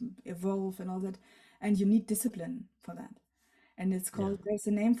evolve and all that. And you need discipline for that. And it's Yeah. called, there's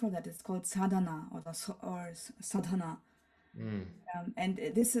a name for that. It's called sadhana or sadhana. Mm. And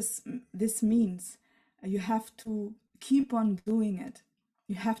this means you have to keep on doing it.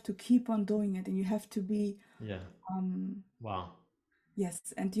 You have to keep on doing it, and you have to be Yeah. um, Wow.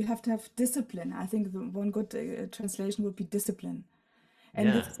 yes, and you have to have discipline. I think the one good translation would be discipline. And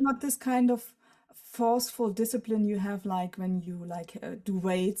Yeah. this is not this kind of forceful discipline you have like when you like do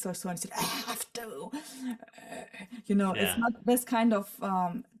weights or so and say, I have to. It's Yeah. not this kind of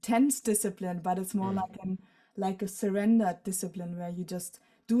tense discipline, but it's more Mm. like a surrendered discipline where you just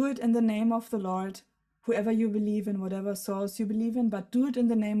do it in the name of the Lord, whoever you believe in, whatever source you believe in, but do it in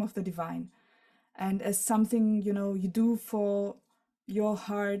the name of the divine and as something you do for your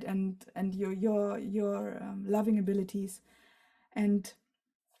heart and your loving abilities and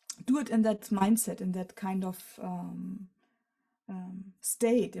do it in that mindset in that kind of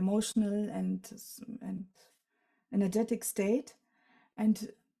state emotional and energetic state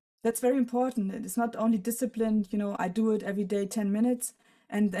and that's very important. It's not only disciplined, I do it every day 10 minutes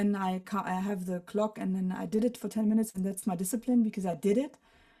and then I have the clock and then I did it for 10 minutes and that's my discipline because I did it.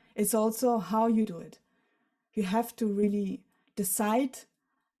 It's also how you do it. You have to really decide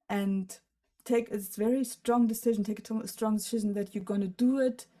and take a very strong decision, take a strong decision that you're going to do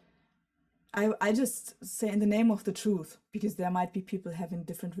it. I just say in the name of the truth, because there might be people having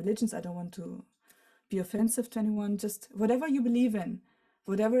different religions. I don't want to be offensive to anyone. Just whatever you believe in,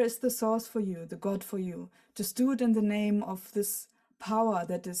 whatever is the source for you, the God for you. Just do it in the name of this power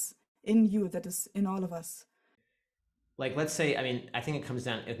that is in you, that is in all of us. Like, let's say, I mean, I think it comes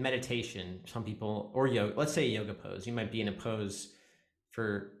down with meditation. Some people, or yoga, let's say a yoga pose, you might be in a pose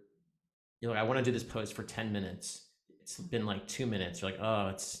for, you're like, I want to do this pose for 10 minutes. It's been like 2 minutes. You're like, oh,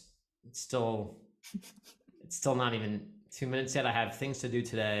 it's still not even 2 minutes yet. I have things to do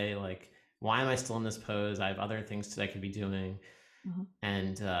today. Like, why am I still in this pose? I have other things that I could be doing.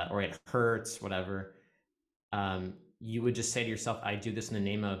 And, or it hurts, whatever. You would just say to yourself, I do this in the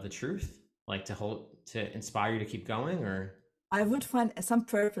name of the truth, like to inspire you to keep going, or? I would find some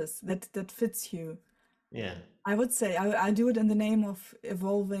purpose that fits you. Yeah. I would say I do it in the name of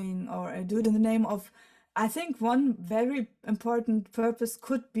evolving, or I do it in the name of, I think one very important purpose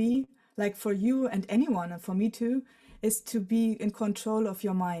could be, like for you and anyone, and for me too, is to be in control of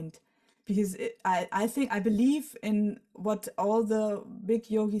your mind. Because I believe in what all the big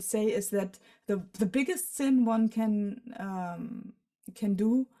yogis say is that the biggest sin one can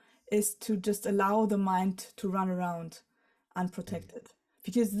do is to just allow the mind to run around unprotected.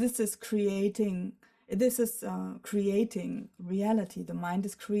 Because creating reality. The mind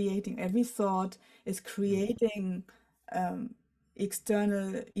is creating, every thought is creating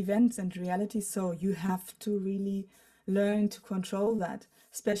external events and reality. So you have to really learn to control that,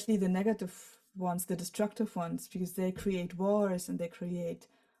 especially the negative ones, the destructive ones, because they create wars and they create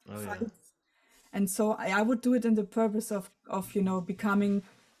fights. And so I would do it in the purpose of becoming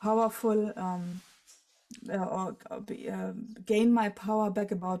powerful, gain my power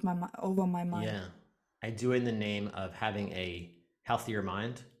back over my mind. Yeah. I do it in the name of having a healthier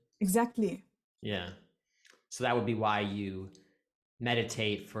mind. Exactly. Yeah. So that would be why you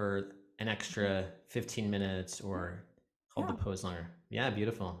meditate for an extra 15 minutes or hold the pose longer. Yeah,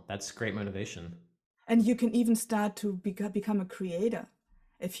 beautiful. That's great motivation. And you can even start to become a creator.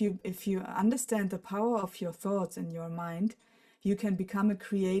 If you understand the power of your thoughts in your mind, you can become a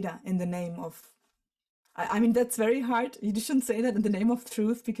creator in the name of, I mean, that's very hard. You shouldn't say that in the name of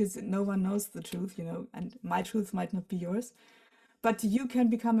truth, because no one knows the truth, and my truth might not be yours. But you can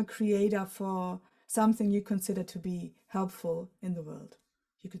become a creator for something you consider to be helpful in the world.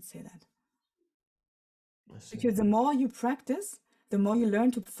 You could say that. Because the more you practice, the more you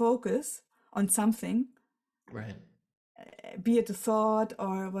learn to focus on something. Right. Be it a thought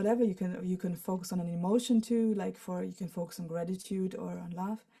or whatever, you can focus on an emotion too, like you can focus on gratitude or on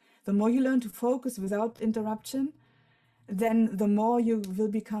love. The more you learn to focus without interruption, then the more you will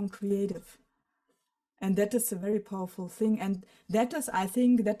become creative. And that is a very powerful thing. And I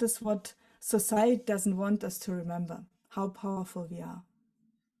think that is what society doesn't want us to remember, how powerful we are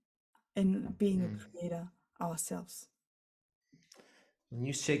in being a creator ourselves. When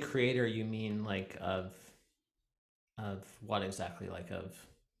you say creator, you mean like of what exactly? Like of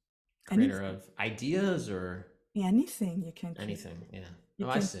creator Anything. of ideas or Anything you can create. anything? Yeah. You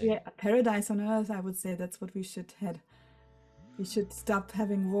I can see. create a paradise on earth. I would say that's what we should head. We should stop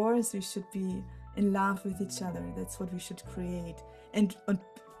having wars. We should be in love with each other. That's what we should create. And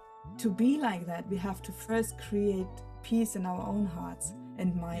to be like that, we have to first create peace in our own hearts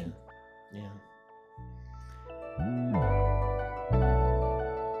and mind. Yeah.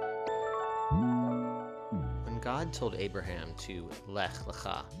 When God told Abraham to Lech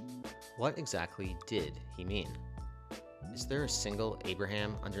Lecha, what exactly did he mean? Is there a single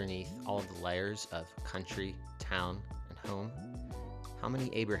Abraham underneath all of the layers of country, town, and home? How many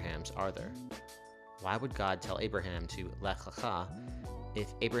Abrahams are there? Why would God tell Abraham to Lech Lecha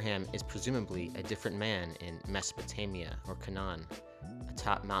if Abraham is presumably a different man in Mesopotamia or Canaan,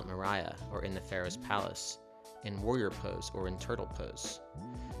 atop Mount Moriah or in the Pharaoh's palace, in warrior pose or in turtle pose?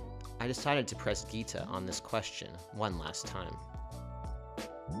 I decided to press Gita on this question one last time.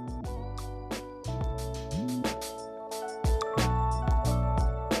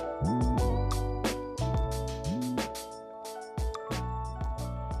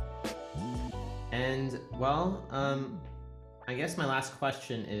 And, well, I guess my last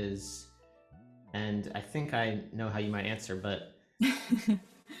question is, and I think I know how you might answer, but,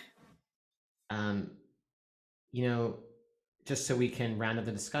 just so we can round up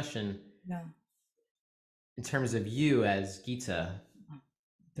the discussion, in terms of you as Gita,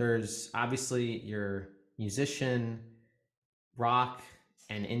 there's obviously your musician, rock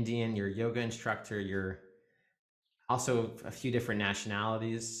and Indian, your yoga instructor, you're also a few different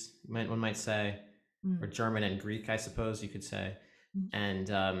nationalities, one might say, or German and Greek, I suppose you could say.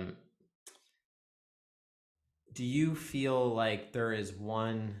 And do you feel like there is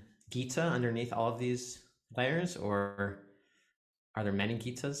one Gita underneath all of these layers, or are there many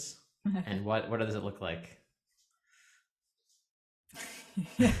Gitas? And what does it look like?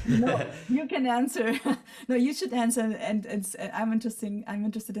 Yeah, no, you can answer. No, you should answer, and it's, I'm interesting. I'm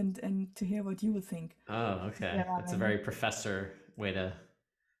interested in to hear what you would think. Oh, okay. There are That's a many. very professor way to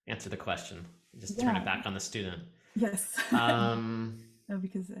answer the question. Just turn it Yeah. back on the student. Yes. Um, No,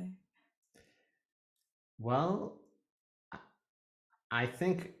 because well, I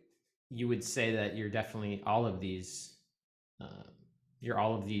think you would say that you're definitely all of these. Uh, you're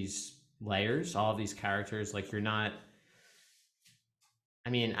all of these layers, all of these characters. Like you're not. I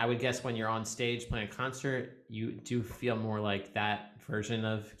mean, I would guess when you're on stage playing a concert, you do feel more like that version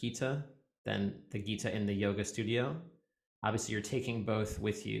of Gita than the Gita in the yoga studio. Obviously, you're taking both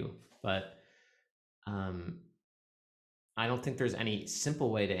with you, but um, I don't think there's any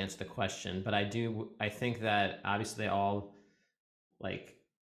simple way to answer the question. But I think that obviously they all like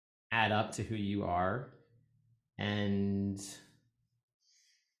add up to who you are, and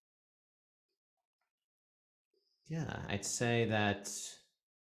yeah, I'd say that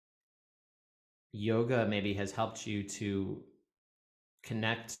yoga maybe has helped you to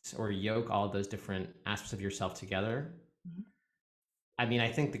connect or yoke all of those different aspects of yourself together. Mhm. I mean,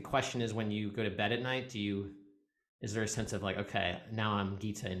 I think the question is when you go to bed at night, is there a sense of like, okay, now I'm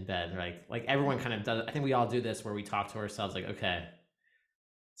Gita in bed, like everyone kind of does. I think we all do this where we talk to ourselves like, okay,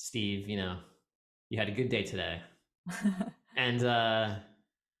 Steve, you had a good day today, and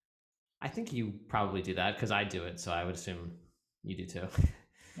I think you probably do that because I do it, so I would assume you do too.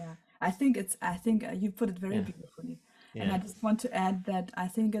 Yeah, I think you put it very Yeah, beautifully. And yeah, I just want to add that I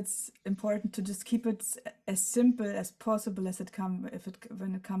think it's important to just keep it as simple as possible as it come if it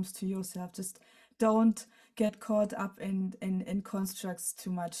when it comes to yourself. Just don't get caught up in constructs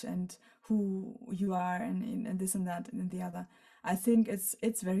too much and who you are and this and that and the other. I think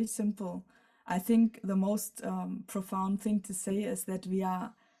it's very simple. I think the most profound thing to say is that we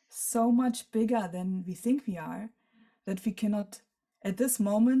are so much bigger than we think we are, that we cannot, at this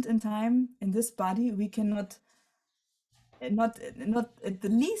moment in time, in this body, we cannot not at the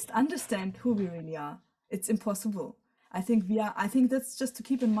least understand who we really are. It's impossible. I think that's just to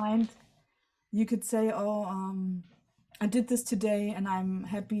keep in mind. You could say, oh, I did this today and I'm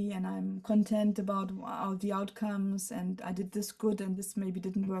happy and I'm content about all the outcomes, and I did this good and this maybe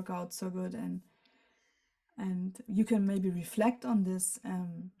didn't work out so good, and you can maybe reflect on this,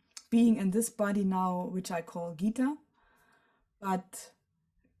 being in this body now, which I call Gita. But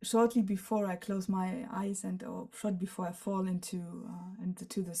shortly before I close my eyes, and or short before I fall into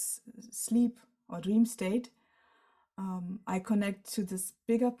this sleep or dream state, I connect to this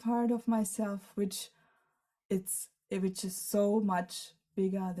bigger part of myself, which is so much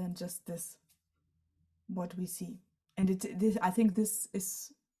bigger than just this what we see. And I think this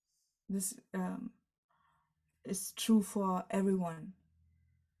is true for everyone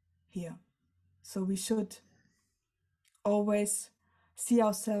here. So we should always see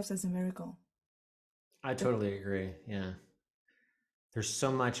ourselves as a miracle. I That totally agree. Yeah, there's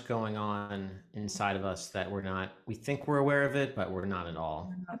so much going on inside of us that we think we're aware of it, but we're not at we're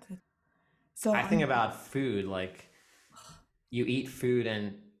all. not. So I think about food, like you eat food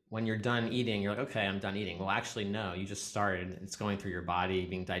and when you're done eating, you're like, okay, I'm done eating. Well, actually, no, you just started. It's going through your body,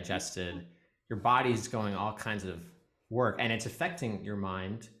 being digested. Your body's going all kinds of work and it's affecting your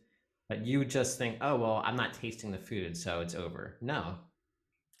mind. But you just think, oh, well, I'm not tasting the food, so it's over. No.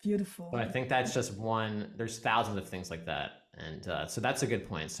 beautiful. But I think that's just one, there's thousands of things like that. And so that's a good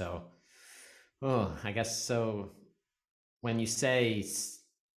point. So, I guess so when you say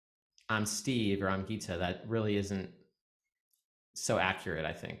I'm Steve or I'm Gita, that really isn't so accurate,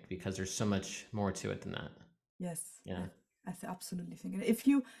 I think, because there's so much more to it than that. Yes, Yeah. absolutely think. And if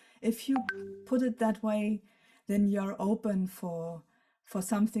you put it that way, then you're open for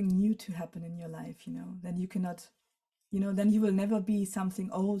something new to happen in your life. Then you cannot. Then you will never be something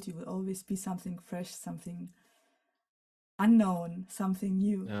old. You will always be something fresh, something unknown, something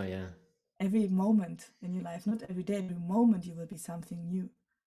new. Oh, yeah. Every moment in your life, not every day, every moment, you will be something new.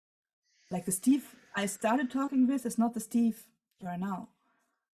 Like the Steve I started talking with is not the Steve you are now,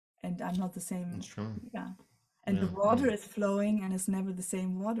 and I'm not the That's same. true. Yeah. And the Yeah. water is flowing and it's never the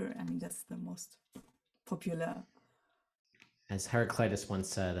same water. I mean, that's the most popular. As Heraclitus once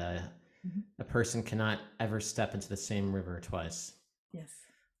said, Mhm. a person cannot ever step into the same river twice. Yes.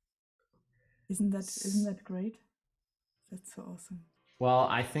 Isn't that great? That's so awesome. Well,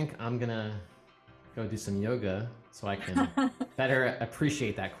 I think I'm going to go do some yoga so I can better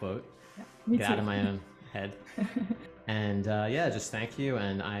appreciate that quote, Yeah, me get out too. of my own head. And yeah, just thank you.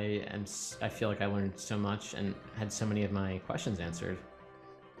 And I feel like I learned so much and had so many of my questions answered.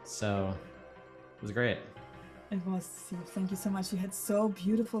 So it was great. It was, Steve. Thank you so much. You had so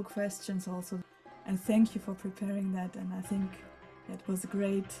beautiful questions also. And thank you for preparing that. And I think It was a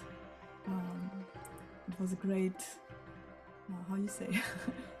great, um, how you say,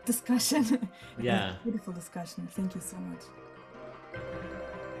 discussion. It was Yeah. a beautiful discussion. Thank you so much.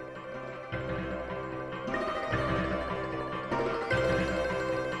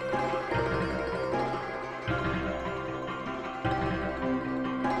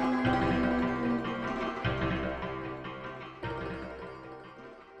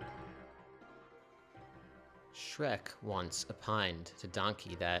 Shrek once opined to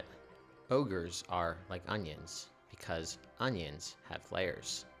Donkey that ogres are like onions because onions have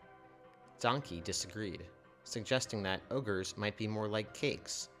layers. Donkey disagreed, suggesting that ogres might be more like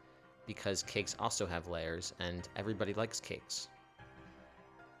cakes because cakes also have layers and everybody likes cakes.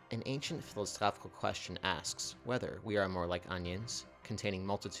 An ancient philosophical question asks whether we are more like onions, containing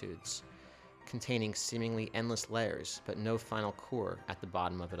multitudes, containing seemingly endless layers but no final core at the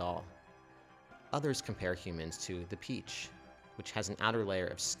bottom of it all. Others compare humans to the peach, which has an outer layer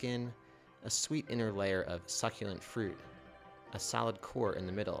of skin, a sweet inner layer of succulent fruit, a solid core in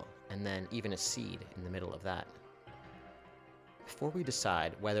the middle, and then even a seed in the middle of that. Before we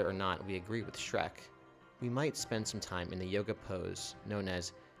decide whether or not we agree with Shrek, we might spend some time in the yoga pose known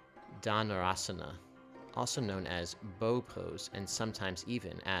as Dhanurasana, also known as bow pose and sometimes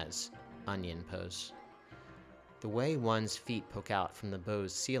even as onion pose. The way one's feet poke out from the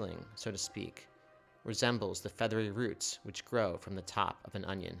bow's ceiling, so to speak, resembles the feathery roots which grow from the top of an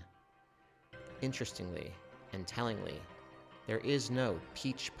onion. Interestingly and tellingly, there is no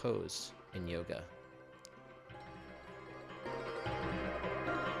peach pose in yoga.